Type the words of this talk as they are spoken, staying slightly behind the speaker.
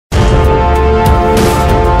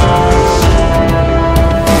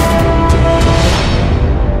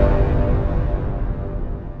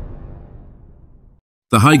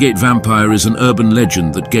The Highgate Vampire is an urban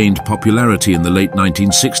legend that gained popularity in the late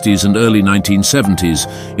 1960s and early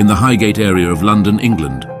 1970s in the Highgate area of London,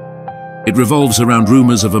 England. It revolves around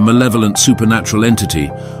rumours of a malevolent supernatural entity,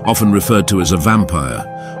 often referred to as a vampire,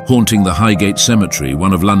 haunting the Highgate Cemetery,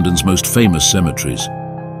 one of London's most famous cemeteries.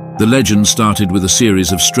 The legend started with a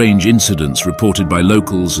series of strange incidents reported by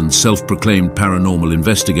locals and self-proclaimed paranormal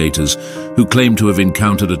investigators who claimed to have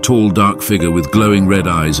encountered a tall, dark figure with glowing red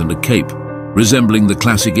eyes and a cape, resembling the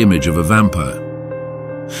classic image of a vampire.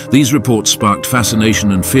 These reports sparked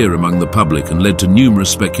fascination and fear among the public and led to numerous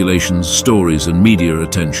speculations, stories, and media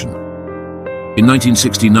attention. In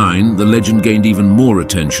 1969, the legend gained even more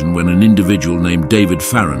attention when an individual named David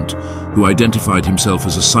Farrant, who identified himself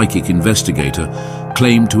as a psychic investigator,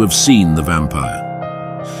 claimed to have seen the vampire.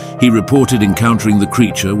 He reported encountering the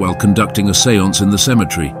creature while conducting a séance in the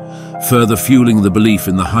cemetery, further fueling the belief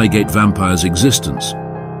in the Highgate Vampire's existence.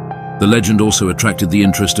 The legend also attracted the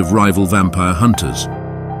interest of rival vampire hunters.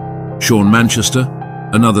 Sean Manchester,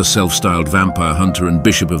 another self-styled vampire hunter and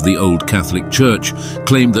bishop of the Old Catholic Church,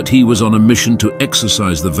 claimed that he was on a mission to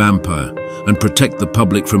exorcise the vampire and protect the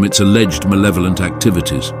public from its alleged malevolent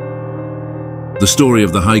activities. The story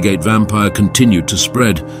of the Highgate Vampire continued to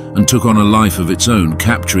spread and took on a life of its own,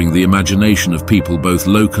 capturing the imagination of people both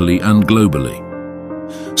locally and globally.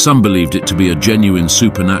 Some believed it to be a genuine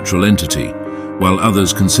supernatural entity, while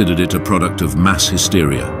others considered it a product of mass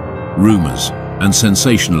hysteria, rumors, and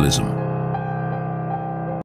sensationalism.